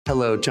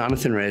Hello,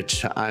 Jonathan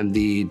Rich. I'm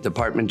the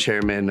Department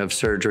Chairman of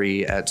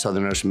Surgery at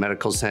Southern Ocean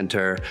Medical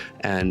Center,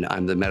 and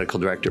I'm the Medical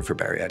Director for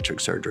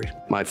Bariatric Surgery.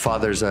 My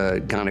father's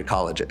a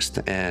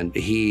gynecologist, and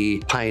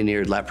he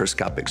pioneered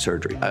laparoscopic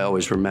surgery. I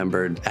always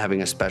remembered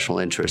having a special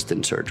interest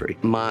in surgery.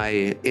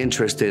 My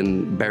interest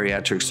in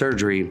bariatric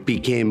surgery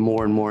became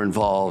more and more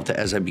involved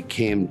as I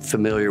became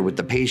familiar with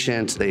the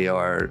patients. They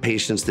are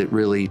patients that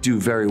really do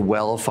very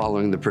well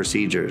following the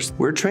procedures.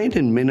 We're trained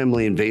in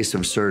minimally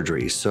invasive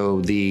surgery,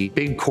 so the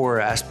big core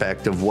aspect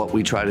of what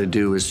we try to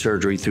do is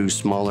surgery through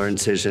smaller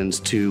incisions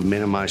to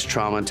minimize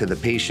trauma to the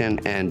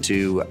patient and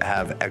to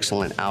have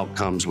excellent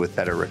outcomes with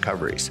better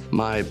recoveries.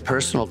 My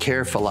personal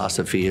care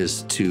philosophy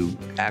is to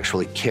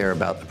actually care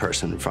about the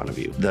person in front of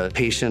you. The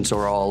patients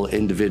are all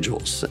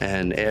individuals,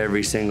 and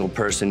every single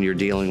person you're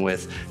dealing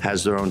with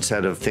has their own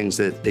set of things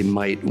that they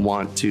might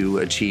want to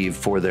achieve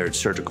for their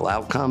surgical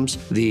outcomes.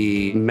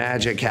 The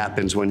magic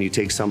happens when you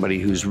take somebody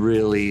who's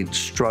really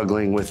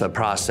struggling with a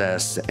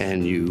process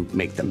and you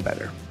make them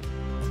better.